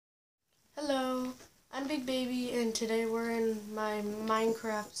Big Baby, and today we're in my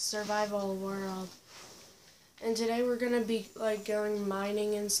Minecraft survival world. And today we're gonna be going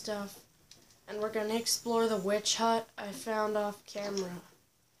mining and stuff, and we're gonna explore the witch hut I found off camera.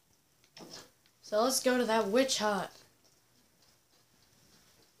 So let's go to that witch hut.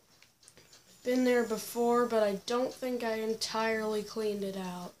 Been there before, but I don't think I entirely cleaned it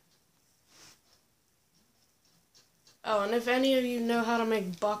out. Oh, and if any of you know how to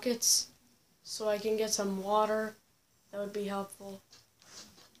make buckets so I can get some water, that would be helpful.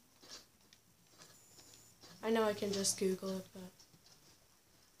 I know I can just Google it, but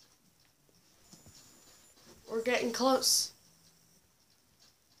we're getting close.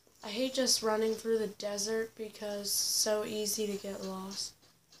 I hate just running through the desert because it's so easy to get lost.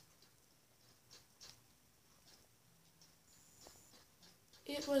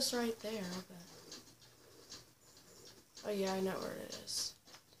 It was right there, but oh yeah, I know where it is.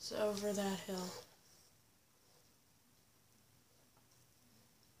 It's over that hill.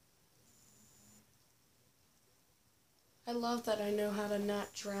 I love that I know how to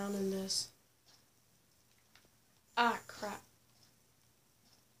not drown in this. Ah, crap.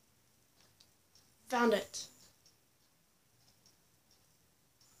 Found it.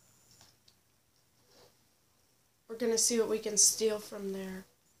 We're gonna see what we can steal from there.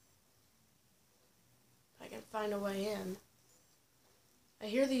 If I can find a way in. I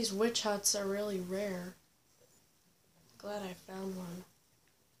hear these witch huts are really rare. Glad I found one.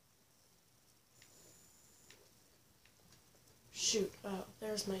 Shoot, oh,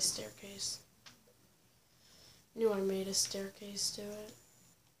 there's my staircase. Knew I made a staircase to it.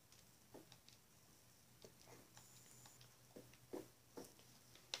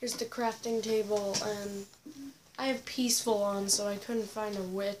 Here's the crafting table, and I have peaceful on, so I couldn't find a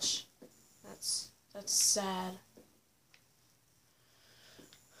witch. That's sad.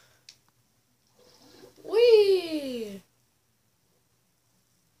 Whee!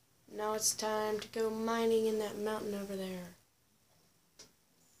 Now it's time to go mining in that mountain over there. I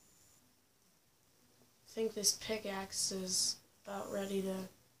think this pickaxe is about ready to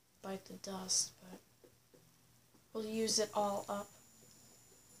bite the dust, but we'll use it all up.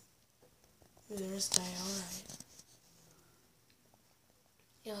 Ooh, there's diorite.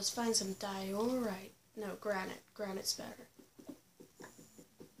 Yeah, let's find some diorite. No, granite. Granite's better.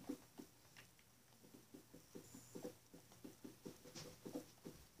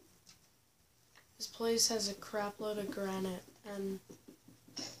 This place has a crap load of granite, and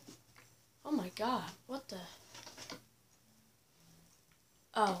oh my god, what the?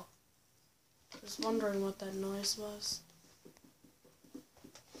 Oh. I was wondering what that noise was.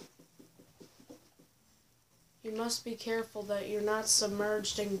 You must be careful that you're not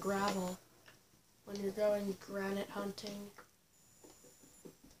submerged in gravel when you're going granite hunting.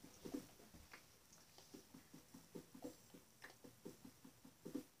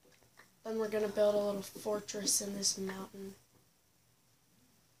 Then we're going to build a little fortress in this mountain.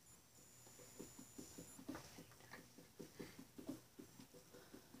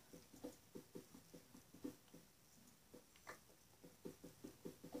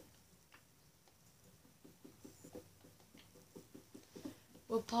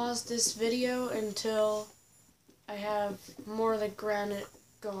 We'll pause this video until I have more of the granite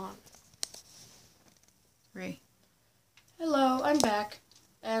gone. Ray. Hello, I'm back.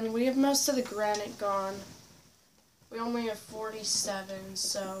 And we have most of the granite gone. We only have 47,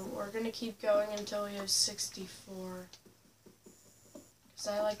 so we're going to keep going until we have 64. Because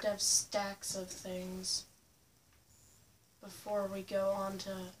I like to have stacks of things before we go on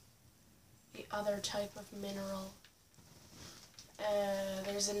to the other type of mineral.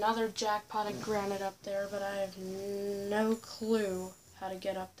 There's another jackpot of granite up there, but I have no clue how to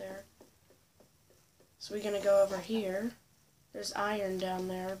get up there. So we're going to go over here. There's iron down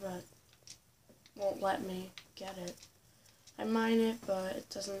there, but won't let me get it. I mine it, but it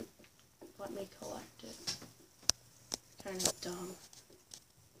doesn't let me collect it. Kind of dumb.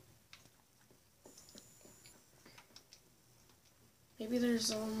 Maybe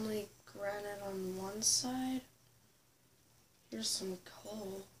there's only granite on one side. Here's some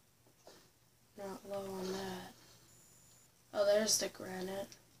coal. Not low on that. Oh, there's the granite.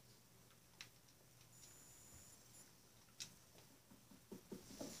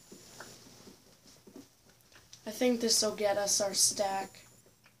 I think this will get us our stack.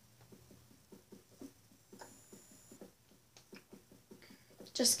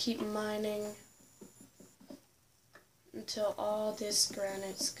 Just keep mining until all this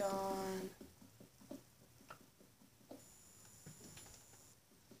granite's gone.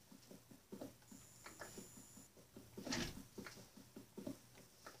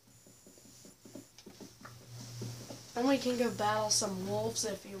 Then we can go battle some wolves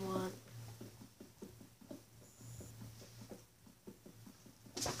if you want.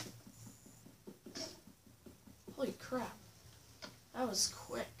 Holy crap. That was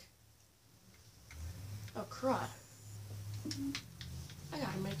quick. Oh crud. I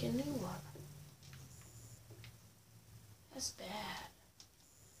gotta make a new one. That's bad.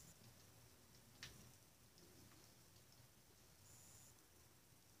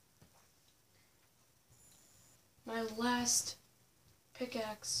 My last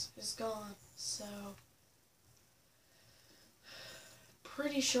pickaxe is gone, so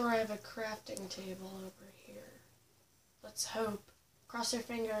pretty sure I have a crafting table over here. Let's hope. Cross your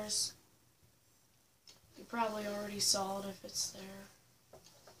fingers. You probably already saw it if it's there.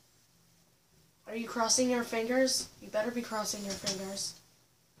 Are you crossing your fingers? You better be crossing your fingers.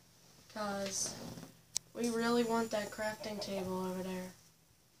 Because we really want that crafting table over there.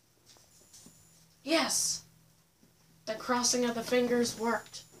 Yes! The crossing of the fingers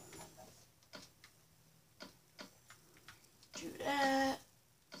worked. Do that.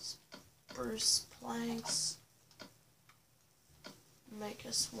 Spruce planks. Make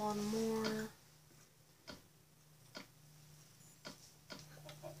us one more.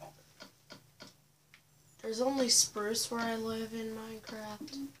 There's only spruce where I live in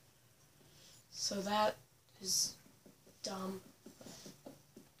Minecraft. So that is dumb.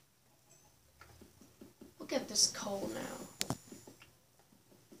 Look at this coal now.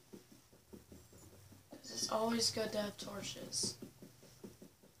 Because it's always good to have torches.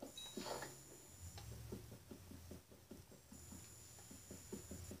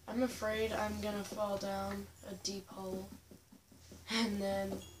 I'm afraid I'm gonna fall down a deep hole. And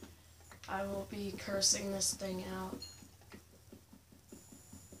then I will be cursing this thing out.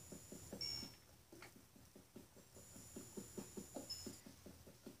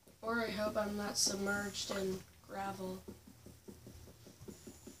 Or I hope I'm not submerged in gravel.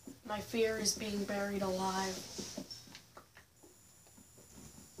 My fear is being buried alive.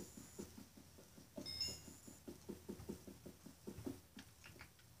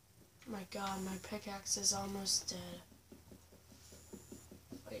 Oh my god, my pickaxe is almost dead.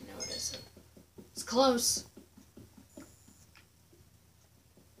 Wait, no it isn't. It's close.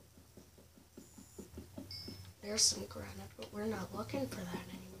 There's some granite, but we're not looking for that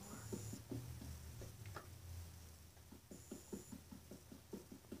anymore.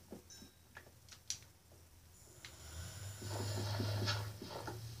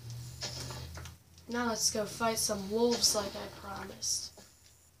 Now let's go fight some wolves like I promised.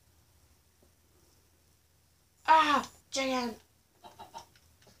 Ah! Jan!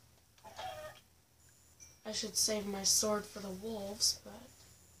 I should save my sword for the wolves, but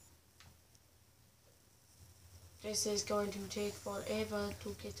this is going to take forever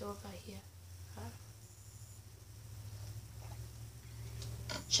to get over here.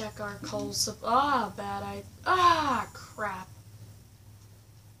 Check our coal crap.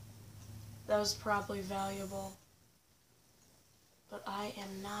 That was probably valuable. But I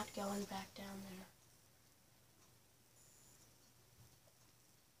am not going back down there.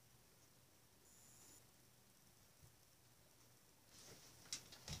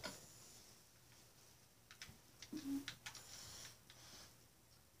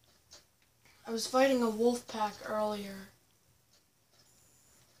 I was fighting a wolf pack earlier.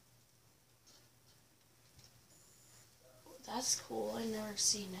 That's cool. I've never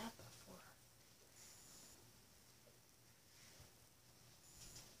seen that before.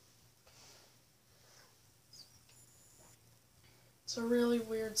 It's a really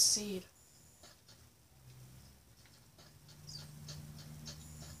weird seed.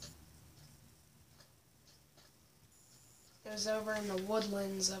 It was over in the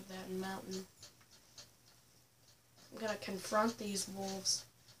woodlands of that mountain. I'm gonna confront these wolves.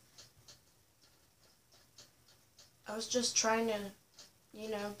 I was just trying to,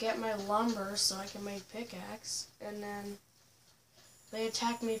 get my lumber so I can make pickaxe, and then they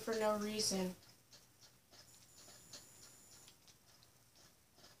attacked me for no reason.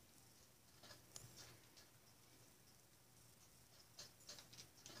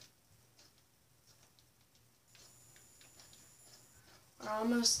 We're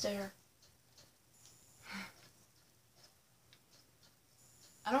almost there.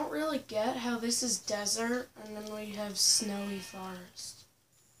 I don't really get how this is desert and then we have snowy forest.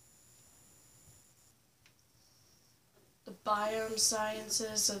 The biome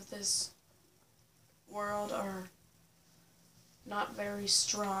sciences of this world are not very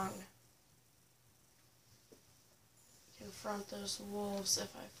strong. Confront those wolves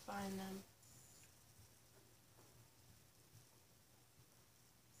if I find them.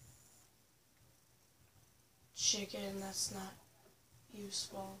 chicken, that's not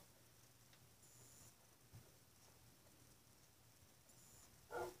useful.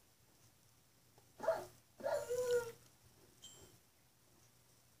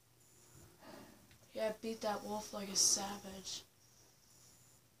 Yeah, I beat that wolf like a savage.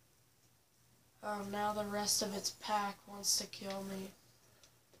 Now the rest of its pack wants to kill me.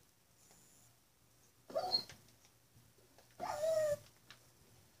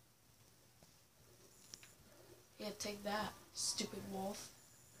 Yeah, take that, stupid wolf.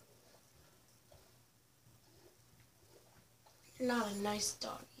 You're not a nice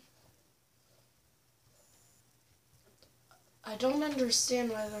doggy. I don't understand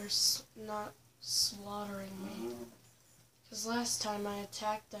why they're not slaughtering me. Because last time I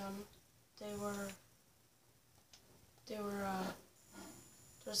attacked them,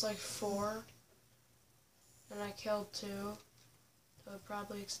 there's like 4, and I killed 2. That would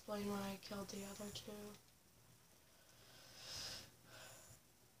probably explain why I killed the other 2.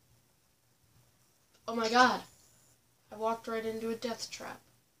 Oh my god! I walked right into a death trap.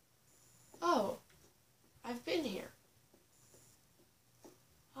 Oh, I've been here.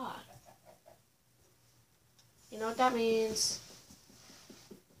 Odd. You know what that means?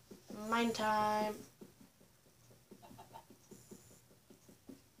 Mine time.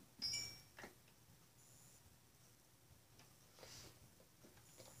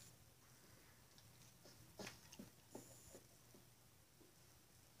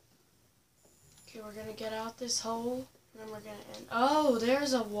 Okay, we're gonna get out this hole, and then we're gonna end. Oh,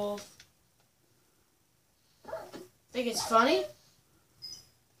 there's a wolf. Think it's funny?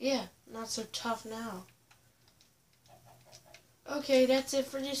 Yeah, not so tough now. Okay, that's it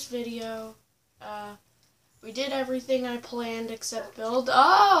for this video. We did everything I planned except build.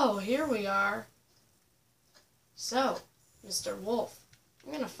 Oh, here we are. So, Mr. Wolf,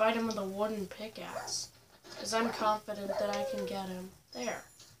 I'm gonna fight him with a wooden pickaxe, because I'm confident that I can get him. There.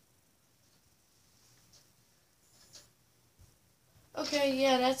 Okay,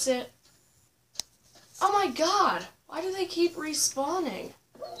 yeah, that's it. Oh my god! Why do they keep respawning?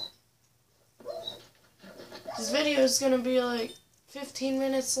 This video is gonna be like 15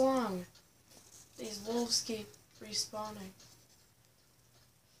 minutes long. These wolves keep respawning.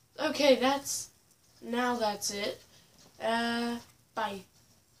 Okay, that's it. Bye.